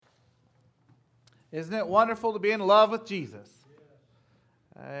Isn't it wonderful to be in love with Jesus?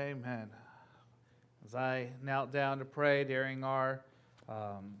 Amen. As I knelt down to pray during our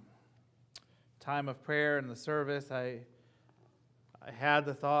time of prayer in the service, I had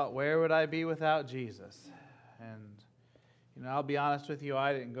the thought, where would I be without Jesus? And I'll be honest with you,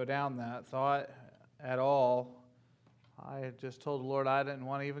 I didn't go down that thought at all. I just told the Lord I didn't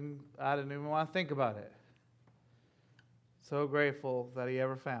even want to think about it. So grateful that He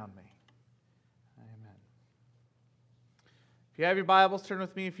ever found me. Amen. If you have your Bibles, turn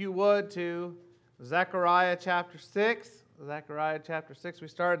with me, if you would, to Zechariah chapter 6. Zechariah chapter 6. We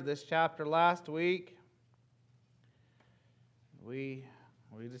started this chapter last week. We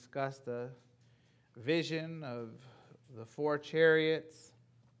discussed the vision of the 4 chariots.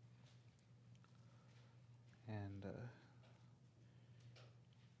 And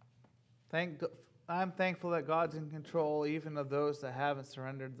I'm thankful that God's in control, even of those that haven't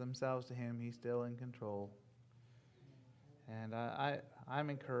surrendered themselves to Him. He's still in control. And I'm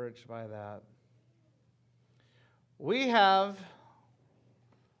encouraged by that. We have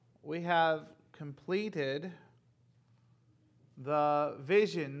completed the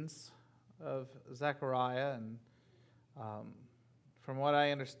visions of Zechariah, and from what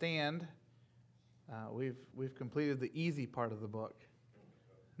I understand, we've completed the easy part of the book.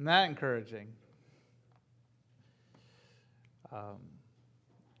 Isn't that encouraging?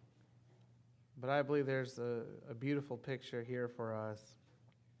 But I believe there's a beautiful picture here for us.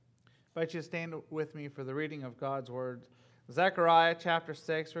 I invite you to stand with me for the reading of God's Word. Zechariah chapter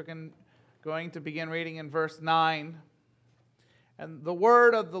 6, we're going to begin reading in verse 9. And the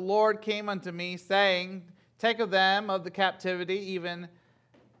word of the Lord came unto me, saying, Take of them of the captivity, even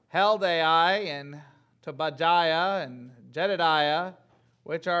Heldai and Tobadiah and Jedediah,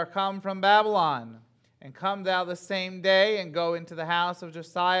 which are come from Babylon. And come thou the same day, and go into the house of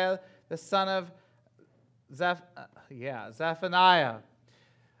Josiah, the son of Zephaniah.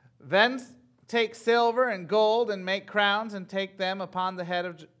 Then take silver and gold, and make crowns, and take them upon the head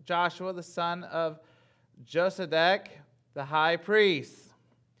of Joshua, the son of Josedek, the high priest.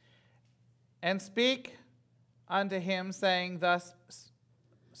 And speak unto him, saying, Thus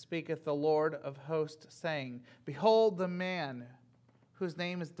speaketh the Lord of hosts, saying, Behold the man whose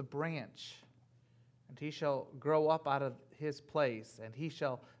name is the branch, and he shall grow up out of his place, and he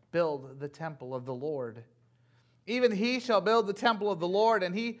shall build the temple of the Lord. Even he shall build the temple of the Lord,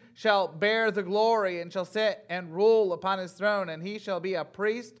 and he shall bear the glory, and shall sit and rule upon his throne, and he shall be a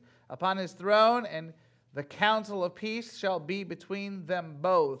priest upon his throne, and the counsel of peace shall be between them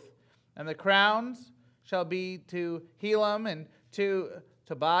both. And the crowns shall be to Helam, and to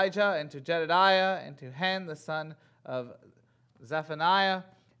Tobijah, and to Jedediah, and to Hen, the son of Zephaniah,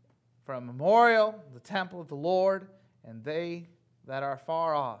 for a memorial, the temple of the Lord. And they that are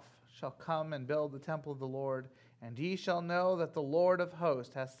far off shall come and build the temple of the Lord. And ye shall know that the Lord of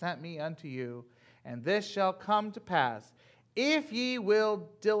hosts hath sent me unto you. And this shall come to pass, if ye will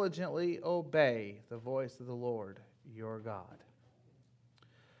diligently obey the voice of the Lord your God.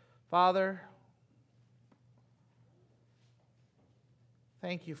 Father,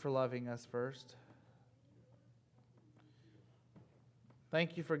 thank you for loving us first.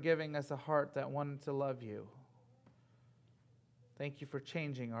 Thank you for giving us a heart that wanted to love you. Thank you for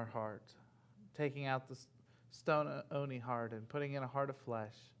changing our heart, taking out the stone-only heart and putting in a heart of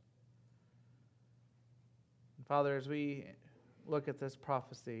flesh. And Father, as we look at this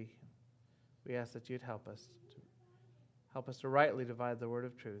prophecy, we ask that you'd help us to rightly divide the word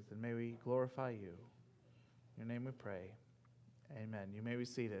of truth, and may we glorify you. In your name we pray. Amen. You may be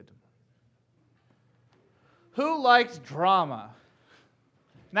seated. Who likes drama?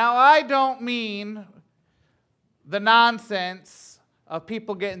 Now, I don't mean the nonsense of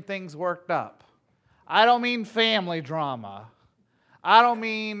people getting things worked up. I don't mean family drama. I don't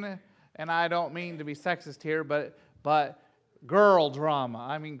mean to be sexist here, but girl drama.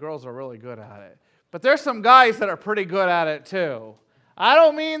 I mean, girls are really good at it. But there's some guys that are pretty good at it too. I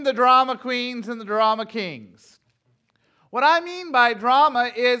don't mean the drama queens and the drama kings. What I mean by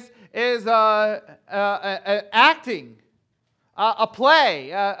drama is acting, a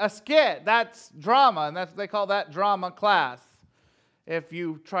play, a skit. That's drama, and they call that drama class if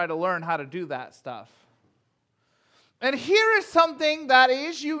you try to learn how to do that stuff. And here is something that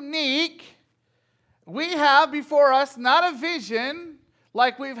is unique. We have before us not a vision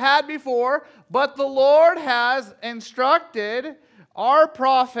like we've had before, but the Lord has instructed our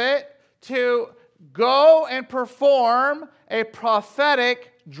prophet to go and perform a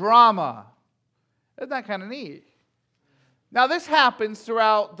prophetic drama. Isn't that kind of neat? Now, this happens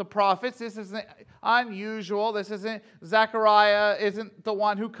throughout the prophets. This isn't unusual. This isn't, Zechariah isn't the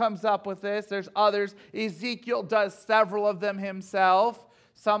one who comes up with this. There's others. Ezekiel does several of them himself,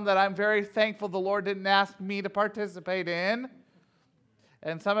 some that I'm very thankful the Lord didn't ask me to participate in.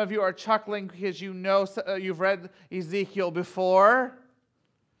 And some of you are chuckling because you know you've read Ezekiel before.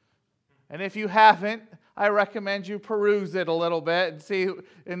 And if you haven't, I recommend you peruse it a little bit and see,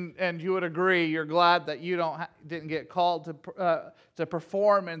 and you would agree. You're glad that you didn't get called to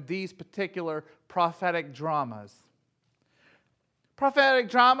perform in these particular prophetic dramas. Prophetic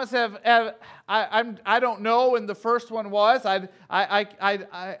dramas I don't know when the first one was.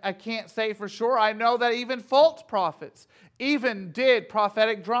 I can't say for sure. I know that even false prophets even did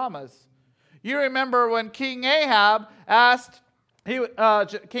prophetic dramas. You remember when King Ahab asked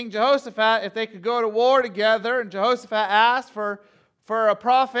King Jehoshaphat if they could go to war together, and Jehoshaphat asked for a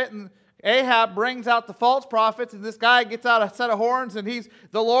prophet, and Ahab brings out the false prophets, and this guy gets out a set of horns, and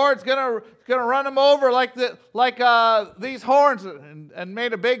the Lord's gonna run him over like these horns, and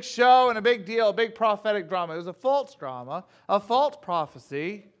made a big show and a big deal, a big prophetic drama. It was a false drama, a false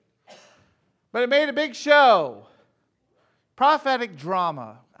prophecy, but it made a big show. Prophetic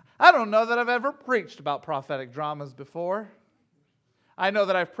drama. I don't know that I've ever preached about prophetic dramas before. I know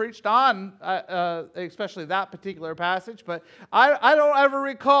that I've preached on, especially that particular passage, but I don't ever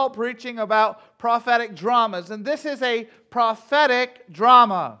recall preaching about prophetic dramas. And this is a prophetic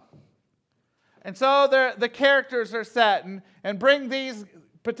drama. And so the characters are set, and bring these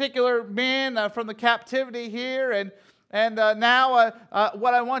particular men from the captivity here. And now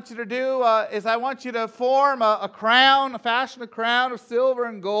what I want you to do is I want you to form a crown, fashion a crown of silver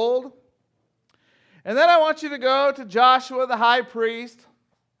and gold. And then I want you to go to Joshua the high priest,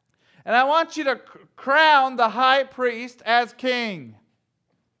 and I want you to crown the high priest as king.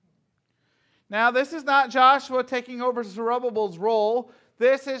 Now, this is not Joshua taking over Zerubbabel's role.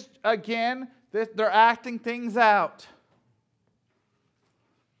 This is, again, they're acting things out.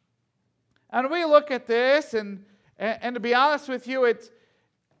 And we look at this, and to be honest with you, it's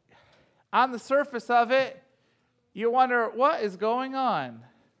on the surface of it, you wonder, what is going on?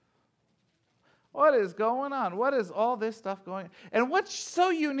 What is going on? What is all this stuff going on? And what's so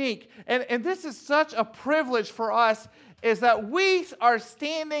unique, and this is such a privilege for us, is that we are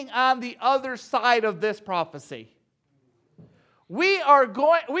standing on the other side of this prophecy. We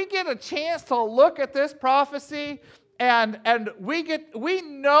get a chance to look at this prophecy, and we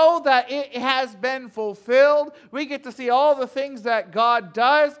know that it has been fulfilled. We get to see all the things that God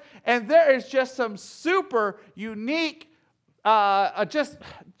does, and there is just some super unique, just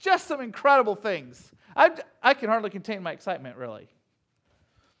some incredible things. I can hardly contain my excitement, really.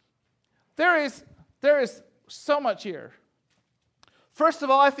 There is so much here. First of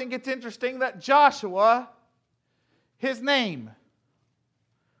all, I think it's interesting that Joshua, his name.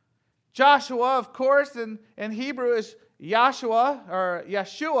 Joshua, of course, in Hebrew is Yahshua or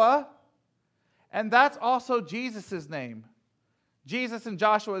Yeshua, and that's also Jesus' name. Jesus and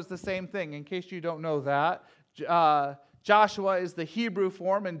Joshua is the same thing, in case you don't know that. Joshua is the Hebrew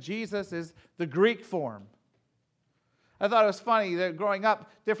form, and Jesus is the Greek form. I thought it was funny that growing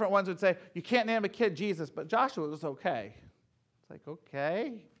up, different ones would say, you can't name a kid Jesus, but Joshua was okay. It's like,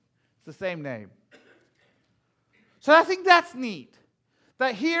 okay, it's the same name. So I think that's neat.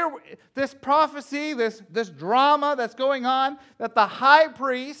 That here, this prophecy, this drama that's going on, that the high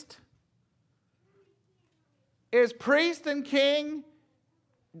priest is priest and king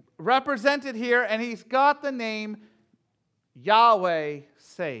represented here, and he's got the name Yahweh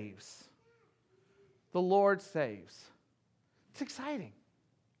saves. The Lord saves. It's exciting.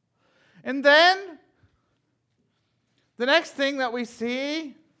 And then, the next thing that we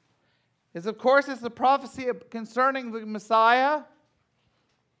see is, of course, it's the prophecy concerning the Messiah,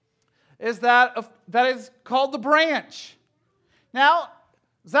 is that is called the branch. Now,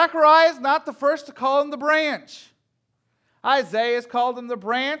 Zechariah is not the first to call him the branch. Isaiah has called him the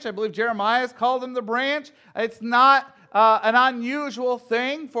branch. I believe Jeremiah has called him the branch. It's not an unusual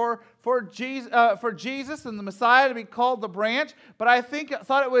thing for Jesus and the Messiah to be called the branch, but I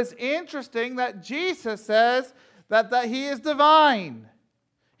thought it was interesting that Jesus says that he is the vine.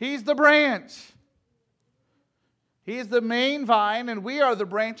 He's the branch. He is the main vine, and we are the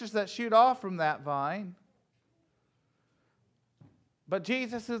branches that shoot off from that vine. But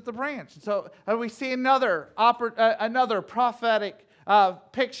Jesus is the branch. So we see another prophetic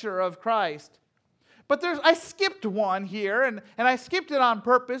picture of Christ. But I skipped one here, and I skipped it on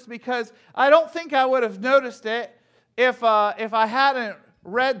purpose because I don't think I would have noticed it if I hadn't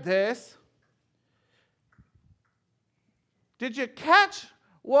read this. Did you catch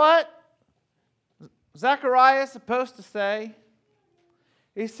what Zechariah is supposed to say?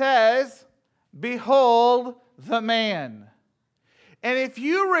 He says, "Behold the man." And if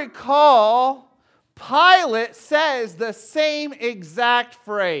you recall, Pilate says the same exact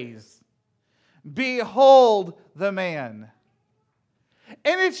phrase. "Behold the man."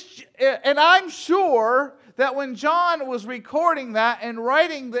 And I'm sure that when John was recording that and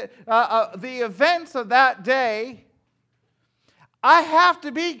writing the events of that day,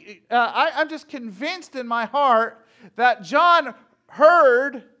 I'm just convinced in my heart that John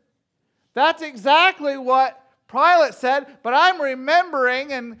heard that's exactly what Pilate said, but I'm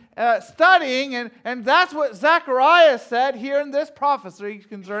remembering and studying, and that's what Zechariah said here in this prophecy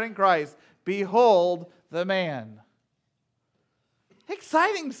concerning Christ. "Behold the man."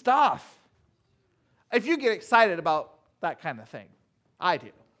 Exciting stuff. If you get excited about that kind of thing, I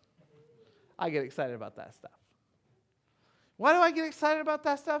do. I get excited about that stuff. Why do I get excited about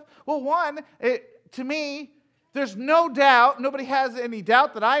that stuff? Well, one, to me, there's no doubt, nobody has any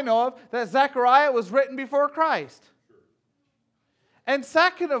doubt that I know of, that Zechariah was written before Christ. And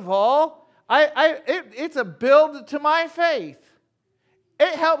second of all, it's a build to my faith.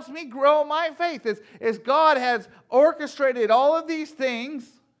 It helps me grow my faith as God has orchestrated all of these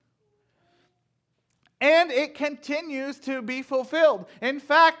things, and it continues to be fulfilled. In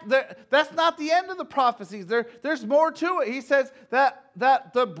fact, that's not the end of the prophecies. There's more to it. He says that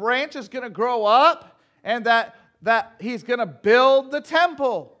the branch is going to grow up, and that he's going to build the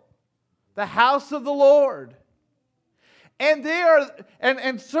temple, the house of the Lord.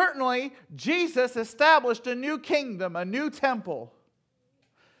 And certainly Jesus established a new kingdom, a new temple.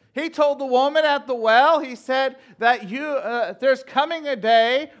 He told the woman at the well, he said that there's coming a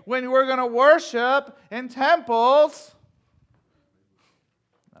day when we're going to worship in temples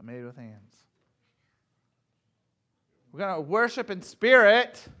not made with hands. We're going to worship in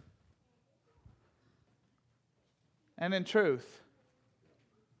spirit and in truth.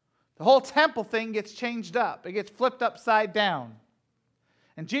 The whole temple thing gets changed up. It gets flipped upside down.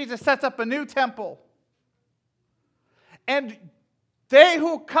 And Jesus sets up a new temple. And they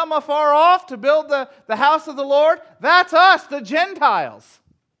who come afar off to build the house of the Lord, that's us, the Gentiles.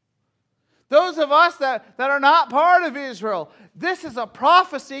 Those of us that are not part of Israel. This is a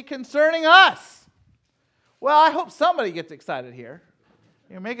prophecy concerning us. Well, I hope somebody gets excited here.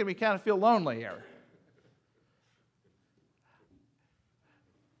 You're making me kind of feel lonely here.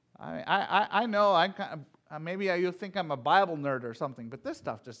 I know maybe you think I'm a Bible nerd or something, but this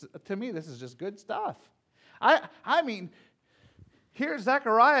stuff to me, this is just good stuff. I mean, here's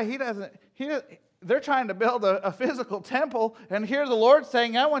Zechariah. They're trying to build a physical temple, and here the Lord's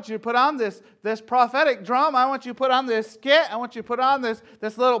saying, "I want you to put on this prophetic drama. I want you to put on this skit. I want you to put on this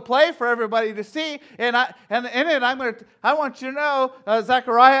little play for everybody to see. And in it, I want you to know,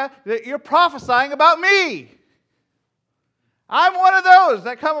 Zechariah, that you're prophesying about me. I'm one of those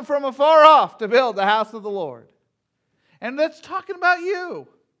that come from afar off to build the house of the Lord." And that's talking about you.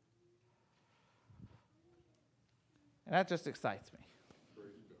 And that just excites me.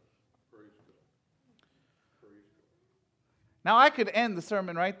 Now, I could end the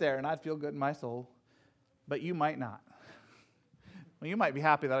sermon right there, and I'd feel good in my soul, but you might not. Well, you might be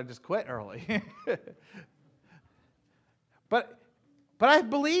happy that I just quit early. But I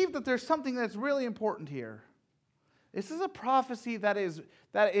believe that there's something that's really important here. This is a prophecy that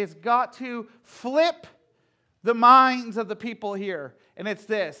is got to flip the minds of the people here. And it's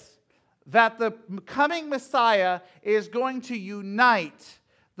this, that the coming Messiah is going to unite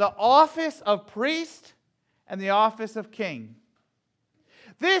the office of priest and the office of king.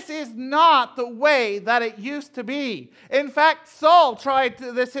 This is not the way that it used to be. In fact, Saul tried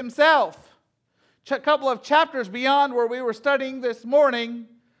this himself. A couple of chapters beyond where we were studying this morning,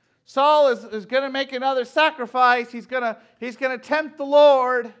 Saul is going to make another sacrifice. He's going to tempt the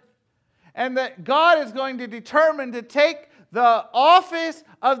Lord. And that God is going to determine to take the office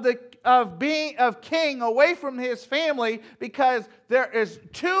of king away from his family, because there is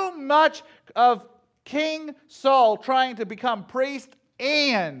too much of King Saul trying to become priest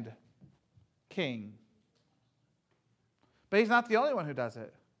and king. But he's not the only one who does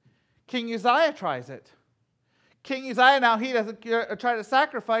it. King Uzziah tries it. King Uzziah, now he doesn't try to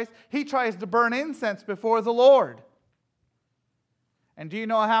sacrifice. He tries to burn incense before the Lord. And do you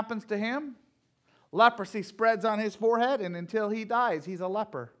know what happens to him? Leprosy spreads on his forehead, and until he dies, he's a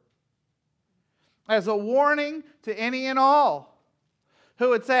leper. As a warning to any and all who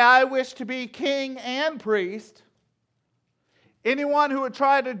would say, "I wish to be king and priest," anyone who would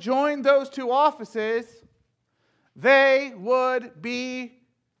try to join those two offices, they would be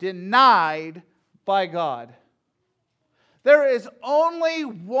denied by God. There is only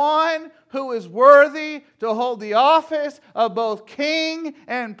one who is worthy to hold the office of both king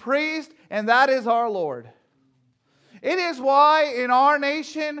and priest, and that is our Lord. It is why in our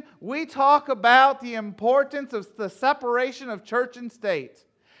nation we talk about the importance of the separation of church and state.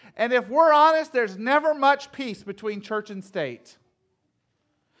 And if we're honest, there's never much peace between church and state.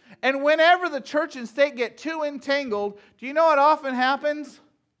 And whenever the church and state get too entangled, do you know what often happens?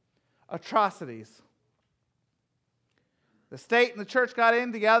 Atrocities. The state and the church got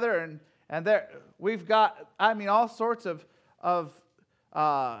in together, and there we've got, all sorts of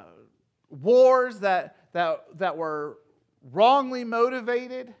wars that were wrongly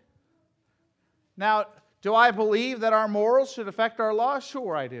motivated. Now, do I believe that our morals should affect our laws?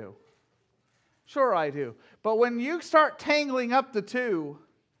 Sure I do. Sure I do. But when you start tangling up the two,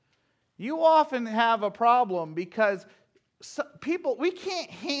 you often have a problem because we can't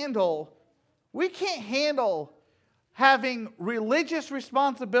handle having religious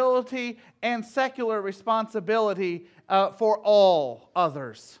responsibility and secular responsibility for all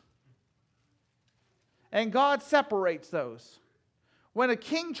others. And God separates those. When a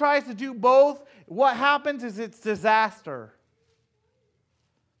king tries to do both, what happens is it's disaster.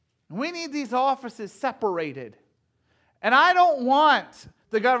 We need these offices separated. And I don't want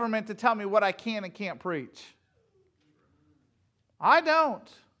the government to tell me what I can and can't preach. I don't.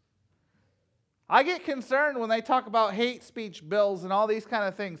 I get concerned when they talk about hate speech bills and all these kind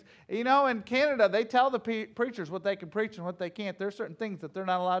of things. You know, in Canada, they tell the preachers what they can preach and what they can't. There are certain things that they're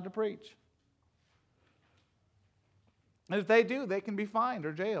not allowed to preach. And if they do, they can be fined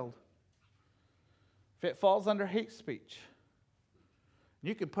or jailed if it falls under hate speech.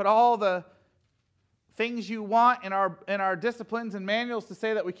 You can put all the things you want in our disciplines and manuals to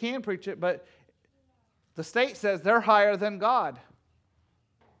say that we can preach it, but the state says they're higher than God.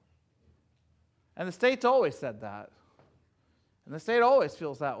 And the state's always said that. And the state always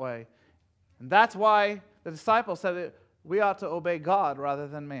feels that way. And that's why the disciples said that we ought to obey God rather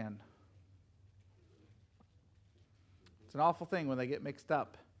than man. It's an awful thing when they get mixed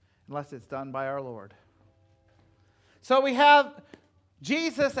up, unless it's done by our Lord. So we have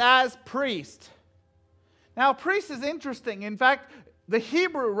Jesus as priest. Now, priest is interesting. In fact, the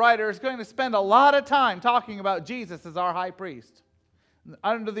Hebrew writer is going to spend a lot of time talking about Jesus as our high priest,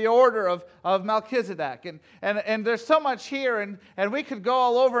 under the order of Melchizedek. And there's so much here, and we could go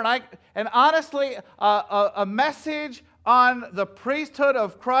all over. And honestly, a message on the priesthood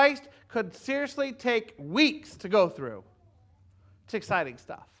of Christ could seriously take weeks to go through. It's exciting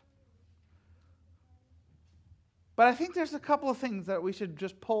stuff. But I think there's a couple of things that we should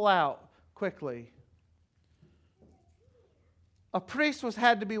just pull out quickly. A priest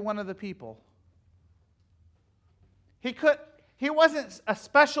had to be one of the people. He wasn't a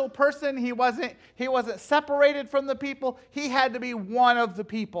special person. He wasn't separated from the people. He had to be one of the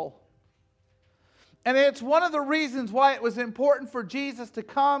people. And it's one of the reasons why it was important for Jesus to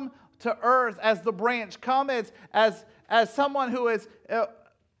come to earth as the branch, come as someone who is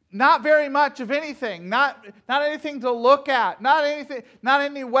not very much of anything, not anything to look at, not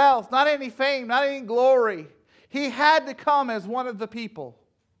any wealth, not any fame, not any glory. He had to come as one of the people.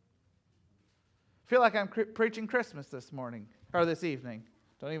 I feel like I'm preaching Christmas this morning or this evening.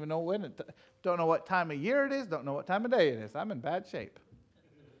 Don't even know when don't know what time of year it is, don't know what time of day it is. I'm in bad shape.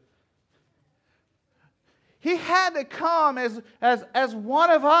 He had to come as one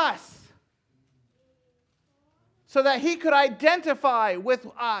of us, so that he could identify with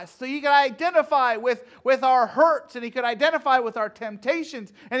us, so he could identify with our hurts, and he could identify with our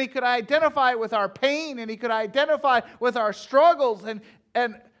temptations, and he could identify with our pain, and he could identify with our struggles, and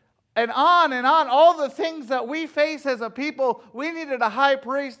on and on. All the things that we face as a people, we needed a high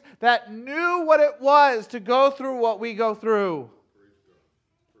priest that knew what it was to go through what we go through.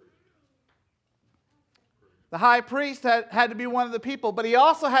 The high priest had to be one of the people, but he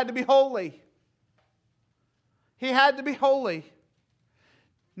also had to be holy. He had to be holy.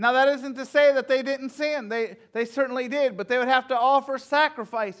 Now, that isn't to say that they didn't sin. They certainly did, but they would have to offer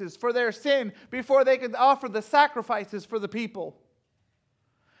sacrifices for their sin before they could offer the sacrifices for the people.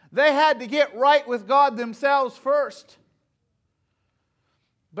 They had to get right with God themselves first.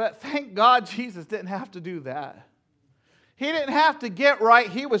 But thank God Jesus didn't have to do that. He didn't have to get right.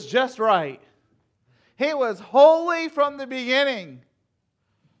 He was just right. He was holy from the beginning.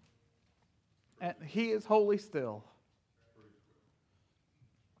 And he is holy still.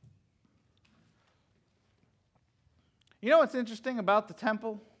 You know what's interesting about the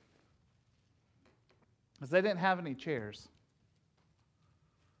temple? Is they didn't have any chairs.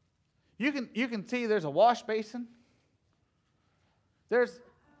 You can see there's a wash basin. There's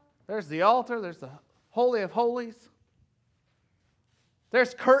the altar. There's the Holy of Holies.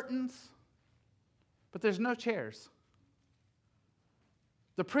 There's curtains, but there's no chairs.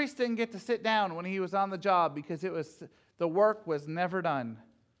 The priest didn't get to sit down when he was on the job because the work was never done.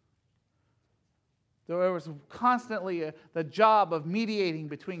 There was constantly the job of mediating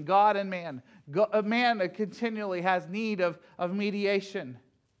between God and man. A man that continually has need of mediation.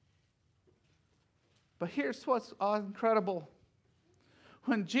 But here's what's incredible.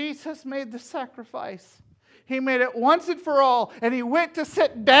 When Jesus made the sacrifice, He made it once and for all, and He went to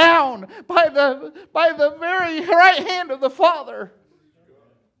sit down by the very right hand of the Father.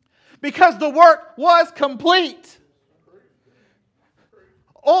 Because the work was complete.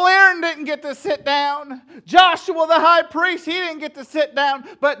 Old Aaron didn't get to sit down. Joshua the high priest, he didn't get to sit down.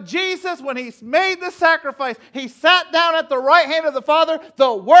 But Jesus, when He made the sacrifice, He sat down at the right hand of the Father.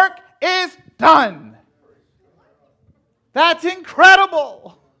 The work is done. That's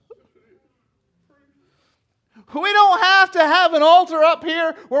incredible. We don't have to have an altar up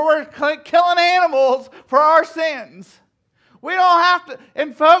here where we're killing animals for our sins. We don't have to.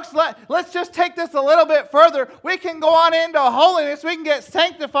 And folks, let's just take this a little bit further. We can go on into holiness. We can get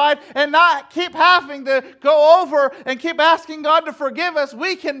sanctified and not keep having to go over and keep asking God to forgive us.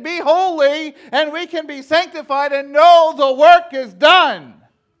 We can be holy and we can be sanctified and know the work is done.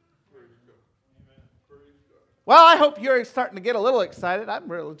 Well, I hope you're starting to get a little excited. I'm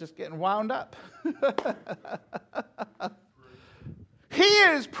really just getting wound up. He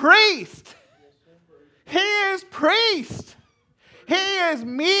is priest. He is priest. He is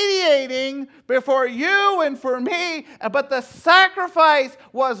mediating before you and for me. But the sacrifice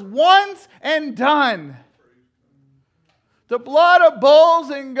was once and done. The blood of bulls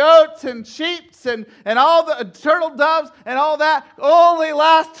and goats and sheep and all the turtle doves and all that only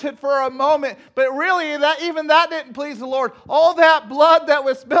lasted for a moment. But really, even that didn't please the Lord. All that blood that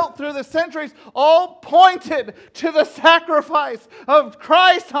was spilt through the centuries all pointed to the sacrifice of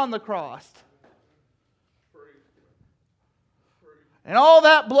Christ on the cross. And all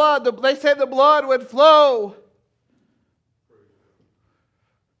that blood, they said the blood would flow.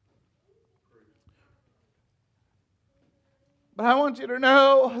 But I want you to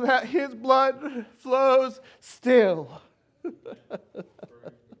know that His blood flows still.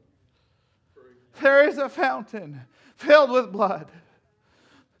 There is a fountain filled with blood,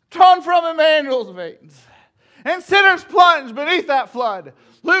 drawn from Emmanuel's veins. And sinners plunge beneath that flood,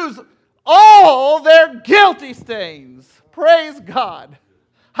 lose all their guilty stains. Praise God.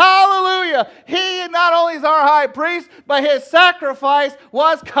 Hallelujah. He not only is our high priest, but His sacrifice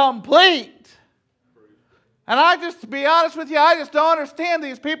was complete. And to be honest with you, I just don't understand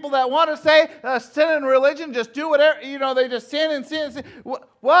these people that want to say sin and religion, just do whatever, they just sin and sin and sin.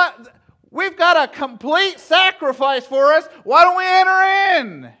 What? We've got a complete sacrifice for us. Why don't we enter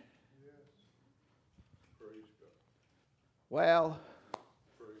in? Well,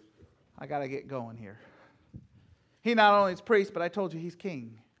 I got to get going here. He not only is priest, but I told you He's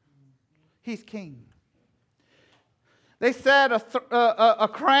king. He's king. They set a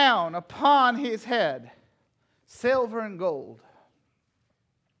crown upon His head, silver and gold.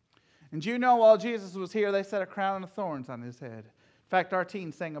 And you know, while Jesus was here, they set a crown of thorns on His head. In fact, our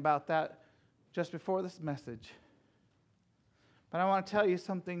team sang about that just before this message. But I want to tell you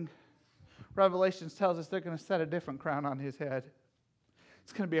something. Revelation tells us they're going to set a different crown on His head.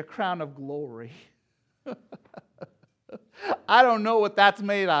 It's going to be a crown of glory. I don't know what that's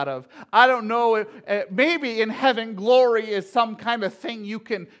made out of. I don't know. Maybe in heaven, glory is some kind of thing you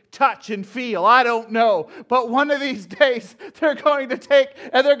can touch and feel. I don't know. But one of these days, they're going to take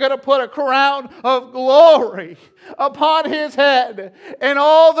and they're going to put a crown of glory upon His head. And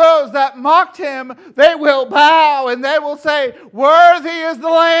all those that mocked Him, they will bow and they will say, "Worthy is the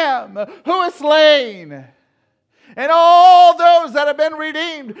Lamb who is slain." And all those that have been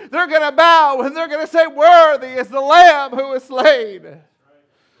redeemed, they're going to bow and they're going to say, "Worthy is the Lamb who is slain."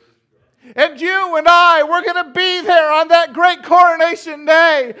 And you and I, we're going to be there on that great coronation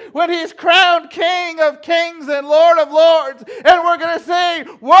day when He's crowned King of Kings and Lord of Lords. And we're going to say,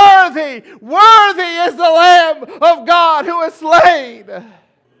 "Worthy, worthy is the Lamb of God who is slain."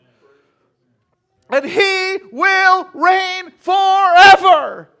 And He will reign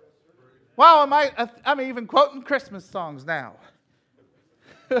forever. Wow, I'm even quoting Christmas songs now.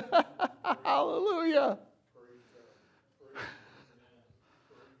 Hallelujah.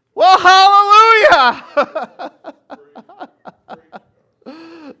 Well, hallelujah.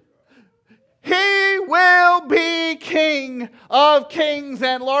 He will be King of Kings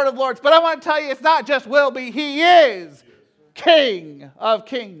and Lord of Lords. But I want to tell you, it's not just will be. He is King of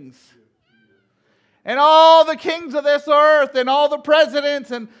Kings. And all the kings of this earth and all the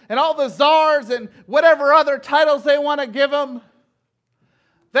presidents and all the czars and whatever other titles they want to give them,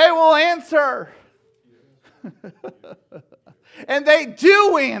 They will answer. And they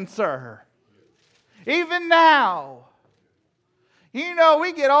do answer. Even now. You know,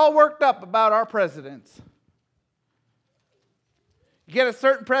 we get all worked up about our presidents. You get a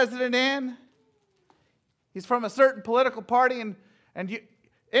certain president in, he's from a certain political party, and you,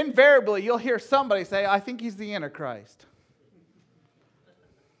 invariably you'll hear somebody say, I think he's the Antichrist.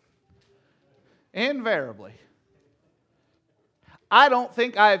 Invariably. I don't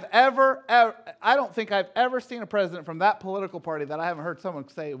think I've ever seen a president from that political party that I haven't heard someone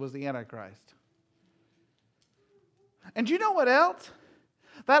say it was the Antichrist. And you know what else?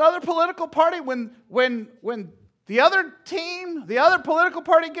 That other political party, when the other team, the other political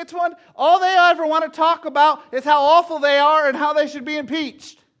party gets one, all they ever want to talk about is how awful they are and how they should be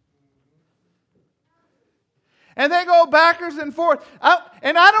impeached. And they go backwards and forth.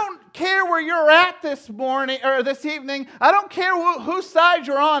 And I don't care where you're at this morning or this evening. I don't care whose side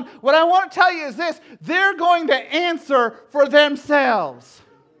you're on. What I want to tell you is this. They're going to answer for themselves.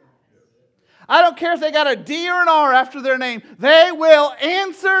 I don't care if they got a D or an R after their name. They will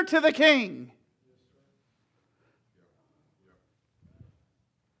answer to the King.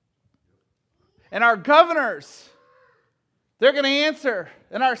 And our governors, they're going to answer.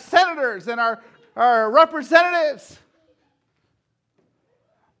 And our senators and our representatives.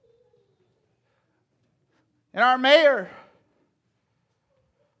 And our mayor.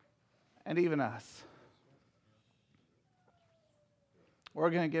 And even us. We're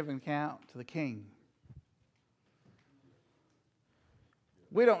going to give an account to the King.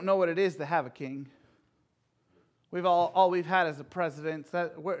 We don't know what it is to have a king. All we've had is a president.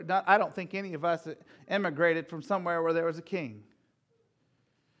 I don't think any of us immigrated from somewhere where there was a king.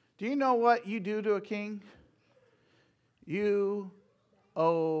 Do you know what you do to a king? You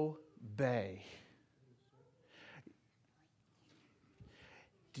obey.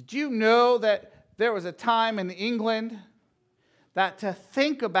 Did you know that there was a time in England that to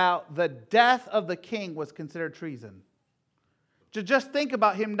think about the death of the king was considered treason? To just think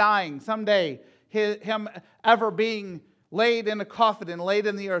about him dying someday, him ever being laid in a coffin and laid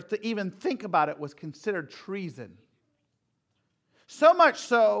in the earth, to even think about it was considered treason. So much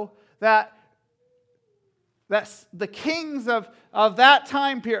so that the kings of that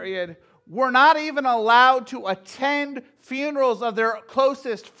time period were not even allowed to attend funerals of their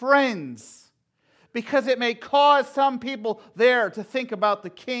closest friends, because it may cause some people there to think about the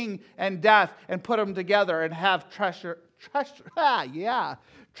king and death and put them together and have treacherous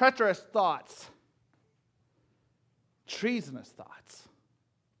thoughts, treasonous thoughts.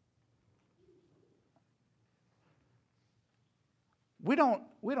 We don't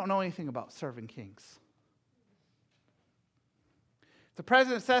know anything about serving kings. If the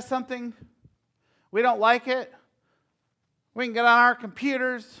president says something, we don't like it, we can get on our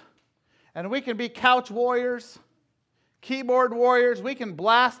computers and we can be couch warriors, keyboard warriors. We can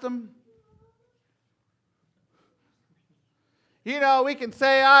blast them. You know, we can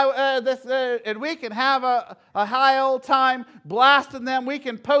say this, and we can have a high old time blasting them. We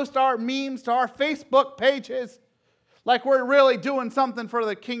can post our memes to our Facebook pages like we're really doing something for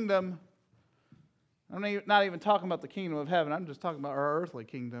the kingdom. I'm not even talking about the kingdom of heaven. I'm just talking about our earthly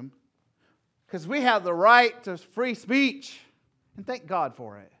kingdom. Because we have the right to free speech. And thank God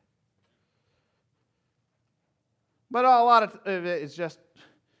for it. But a lot of it is just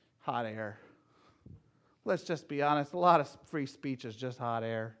hot air. Let's just be honest. A lot of free speech is just hot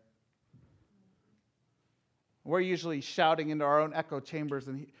air. We're usually shouting into our own echo chambers,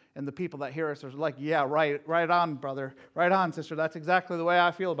 and the people that hear us are like, yeah, right on, brother. Right on, sister. That's exactly the way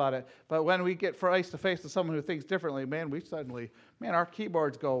I feel about it. But when we get face to face with someone who thinks differently, our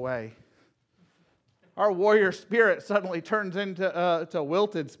keyboards go away. Our warrior spirit suddenly turns into a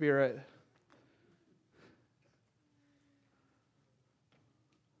wilted spirit.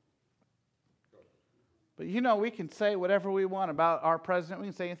 But you know, we can say whatever we want about our president. We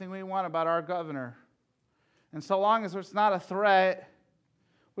can say anything we want about our governor. And so long as it's not a threat,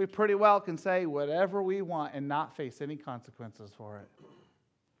 we pretty well can say whatever we want and not face any consequences for it.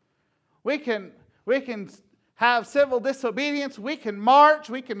 We can have civil disobedience. We can march.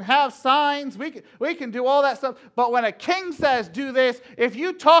 We can have signs. We can do all that stuff. But when a king says do this, if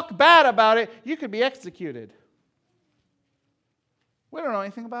you talk bad about it, you could be executed. We don't know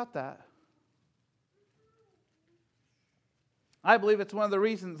anything about that. I believe it's one of the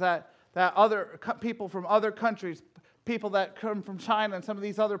reasons that other people from other countries, people that come from China and some of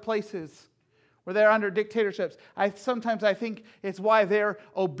these other places where they're under dictatorships, sometimes I think it's why their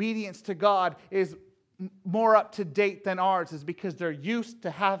obedience to God is more up to date than ours, is because they're used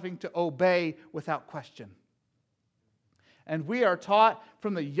to having to obey without question. And we are taught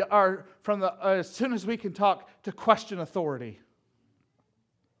as soon as we can talk to question authority.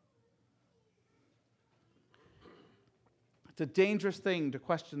 It's a dangerous thing to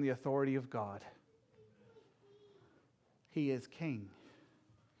question the authority of God. He is king.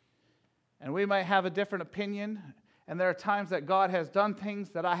 And we might have a different opinion. And there are times that God has done things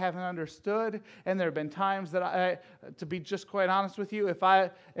that I haven't understood. And there have been times that to be just quite honest with you, if I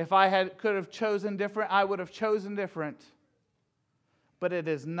could have chosen different, I would have chosen different. But it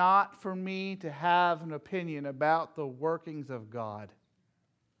is not for me to have an opinion about the workings of God.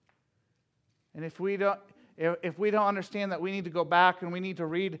 And if we don't understand that we need to go back and we need to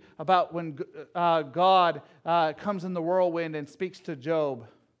read about when God comes in the whirlwind and speaks to Job.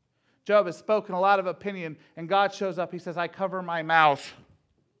 Job has spoken a lot of opinion, and God shows up. He says, I cover my mouth.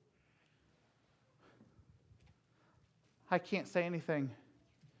 I can't say anything.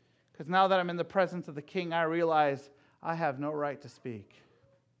 Because now that I'm in the presence of the king, I realize I have no right to speak.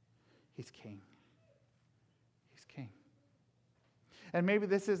 He's king. He's king. And maybe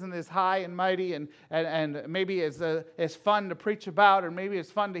this isn't as high and mighty and maybe as fun to preach about, or maybe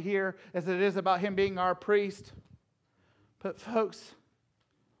as fun to hear as it is about him being our priest. But folks,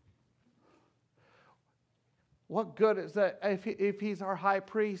 what good is that if he's our high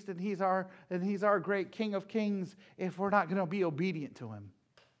priest and he's our great King of Kings if we're not going to be obedient to him?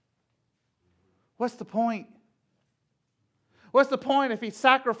 What's the point? What's the point if he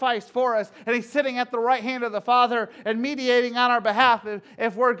sacrificed for us and he's sitting at the right hand of the Father and mediating on our behalf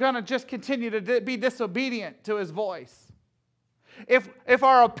if we're going to just continue to be disobedient to his voice? If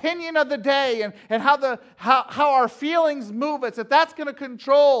our opinion of the day and how our feelings move us, if that's going to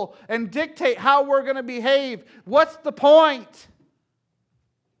control and dictate how we're going to behave, what's the point?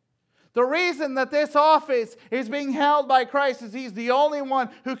 The reason that this office is being held by Christ is he's the only one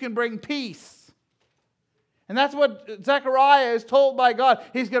who can bring peace. And that's what Zechariah is told by God.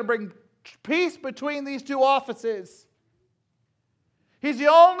 He's going to bring peace between these two offices. He's the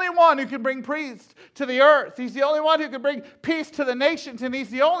only one who can bring peace to the earth. He's the only one who can bring peace to the nations. And he's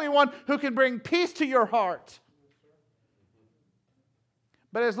the only one who can bring peace to your heart.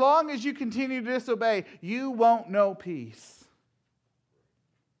 But as long as you continue to disobey, you won't know peace.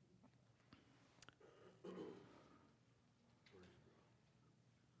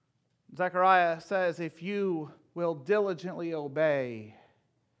 Zechariah says, if you will diligently obey,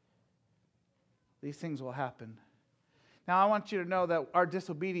 these things will happen. Now, I want you to know that our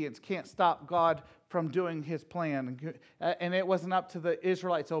disobedience can't stop God from doing his plan. And it wasn't up to the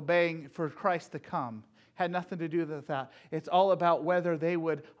Israelites obeying for Christ to come. It had nothing to do with that. It's all about whether they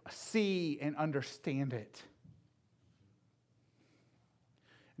would see and understand it.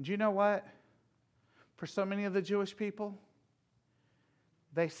 And do you know what? For so many of the Jewish people,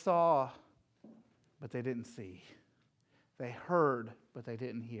 they saw, but they didn't see. They heard, but they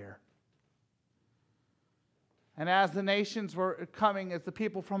didn't hear. And as the nations were coming, as the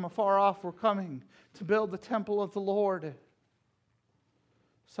people from afar off were coming to build the temple of the Lord,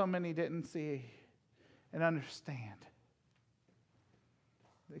 so many didn't see and understand.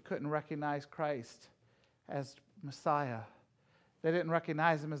 They couldn't recognize Christ as Messiah. They didn't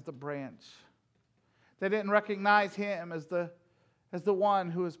recognize him as the branch. They didn't recognize him as the one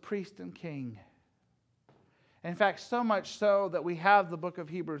who is priest and king. In fact, so much so that we have the book of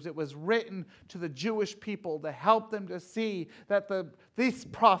Hebrews. It was written to the Jewish people to help them to see that this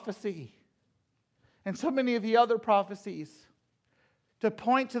prophecy and so many of the other prophecies, to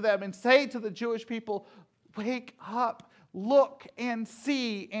point to them and say to the Jewish people, wake up, look and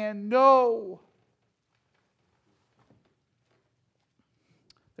see and know.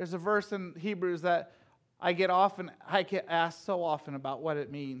 There's a verse in Hebrews that I get asked so often about what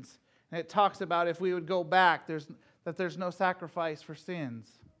it means. And it talks about if we would go back, there's no sacrifice for sins.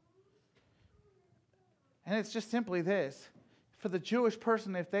 And it's just simply this. For the Jewish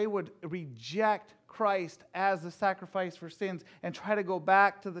person, if they would reject Christ as the sacrifice for sins and try to go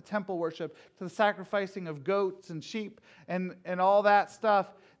back to the temple worship, to the sacrificing of goats and sheep and all that stuff,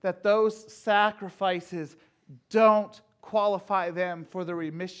 that those sacrifices don't qualify them for the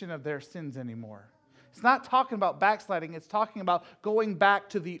remission of their sins anymore. It's not talking about backsliding. It's talking about going back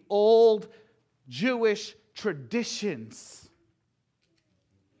to the old Jewish traditions.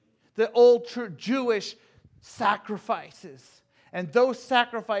 The old Jewish sacrifices. And those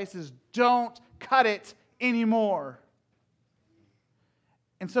sacrifices don't cut it anymore.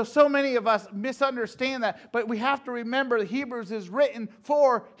 And so many of us misunderstand that. But we have to remember that Hebrews is written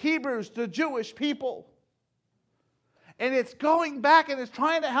for Hebrews, the Jewish people. And it's going back and it's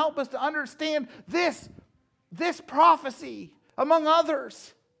trying to help us to understand this prophecy, among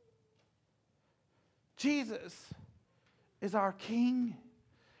others. Jesus is our king,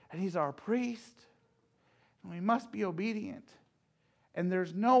 and he's our priest, and we must be obedient. And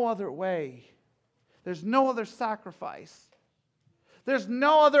there's no other way. There's no other sacrifice. There's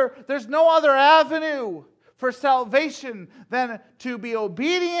no other avenue for salvation than to be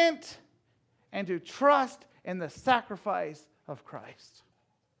obedient and to trust in the sacrifice of Christ.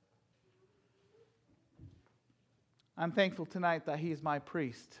 I'm thankful tonight that he's my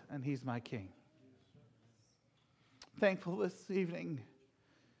priest and he's my king. Thankful this evening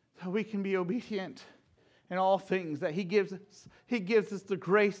that we can be obedient in all things, that he gives us the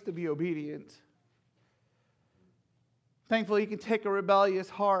grace to be obedient. Thankful he can take a rebellious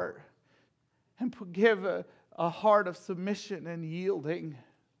heart and give a heart of submission and yielding.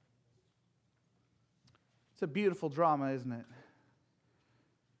 It's a beautiful drama, isn't it?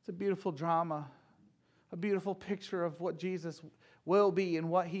 It's a beautiful drama. A beautiful picture of what Jesus will be and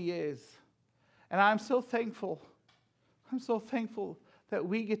what he is. And I'm so thankful. I'm so thankful that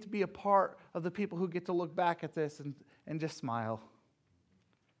we get to be a part of the people who get to look back at this and just smile.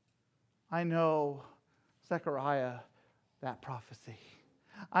 I know, Zechariah, that prophecy.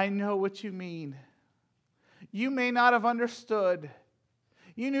 I know what you mean. You may not have understood.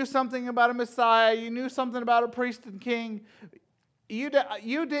 You knew something about a Messiah. You knew something about a priest and king. You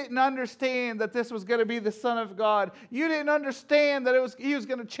didn't understand that this was going to be the Son of God. You didn't understand that he was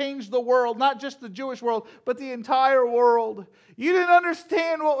going to change the world, not just the Jewish world, but the entire world. You didn't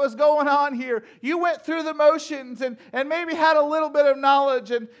understand what was going on here. You went through the motions and maybe had a little bit of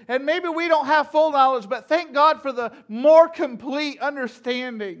knowledge, and maybe we don't have full knowledge, but thank God for the more complete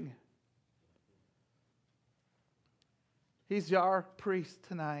understanding. He's our priest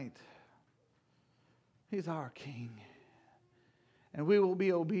tonight. He's our king. And we will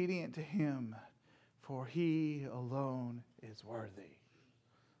be obedient to him, for he alone is worthy.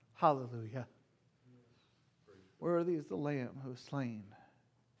 Hallelujah. Worthy is the Lamb who is slain.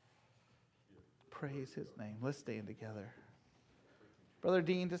 Praise his name. Let's stand together. Brother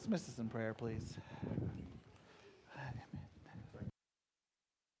Dean, dismiss us in prayer, please.